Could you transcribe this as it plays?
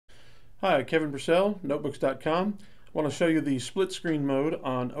Hi, Kevin Purcell, Notebooks.com. I want to show you the split screen mode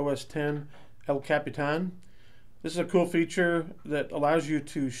on OS X El Capitan. This is a cool feature that allows you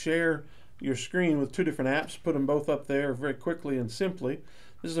to share your screen with two different apps, put them both up there very quickly and simply.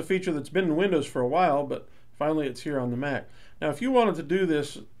 This is a feature that's been in Windows for a while, but finally it's here on the Mac. Now, if you wanted to do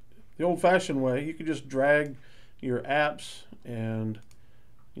this the old-fashioned way, you could just drag your apps and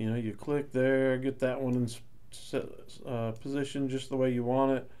you click there, get that one in position just the way you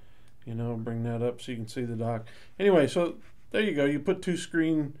want it. Bring that up so you can see the dock. Anyway, so there you go. You put two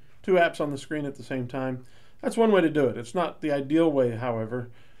apps on the screen at the same time. That's one way to do it. It's not the ideal way, however,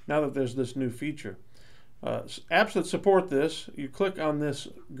 now that there's this new feature. Apps that support this, you click on this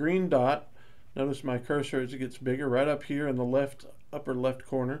green dot. Notice my cursor as it gets bigger right up here in the upper left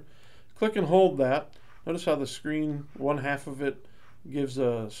corner. Click and hold that. Notice how the screen, one half of it, gives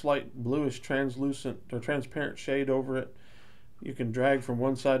a slight bluish translucent or transparent shade over it. You can drag from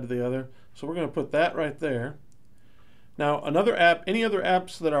one side to the other. So we're going to put that right there. Now another app, any other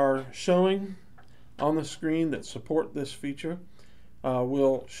apps that are showing on the screen that support this feature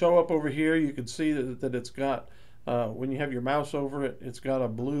will show up over here. You can see that it's got, when you have your mouse over it, it's got a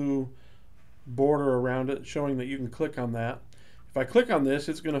blue border around it showing that you can click on that. If I click on this,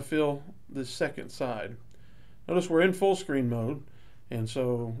 it's going to fill this second side. Notice we're in full screen mode, and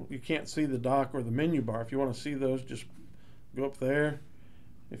so you can't see the dock or the menu bar. If you want to see those, just go up there.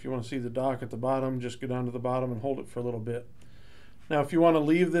 If you want to see the dock at the bottom, just go down to the bottom and hold it for a little bit. Now if you want to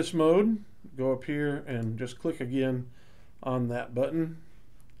leave this mode, go up here and just click again on that button.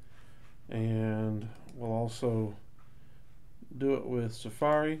 And we'll also do it with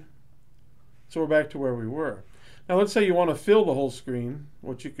Safari. So we're back to where we were. Now let's say you want to fill the whole screen.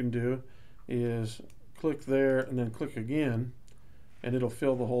 What you can do is click there and then click again, and it'll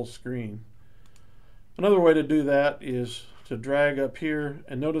fill the whole screen. Another way to do that is to drag up here,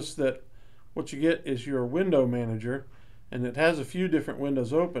 and notice that what you get is your window manager, and it has a few different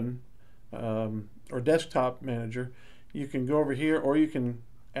windows open, or desktop manager. You can go over here, or you can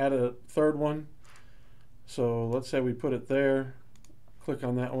add a third one. So let's say we put it there, click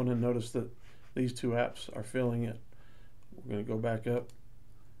on that one, and notice that these two apps are filling it. We're going to go back up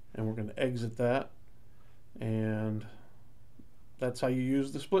and we're going to exit that, and that's how you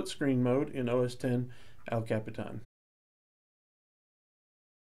use the split screen mode in OS X El Capitan.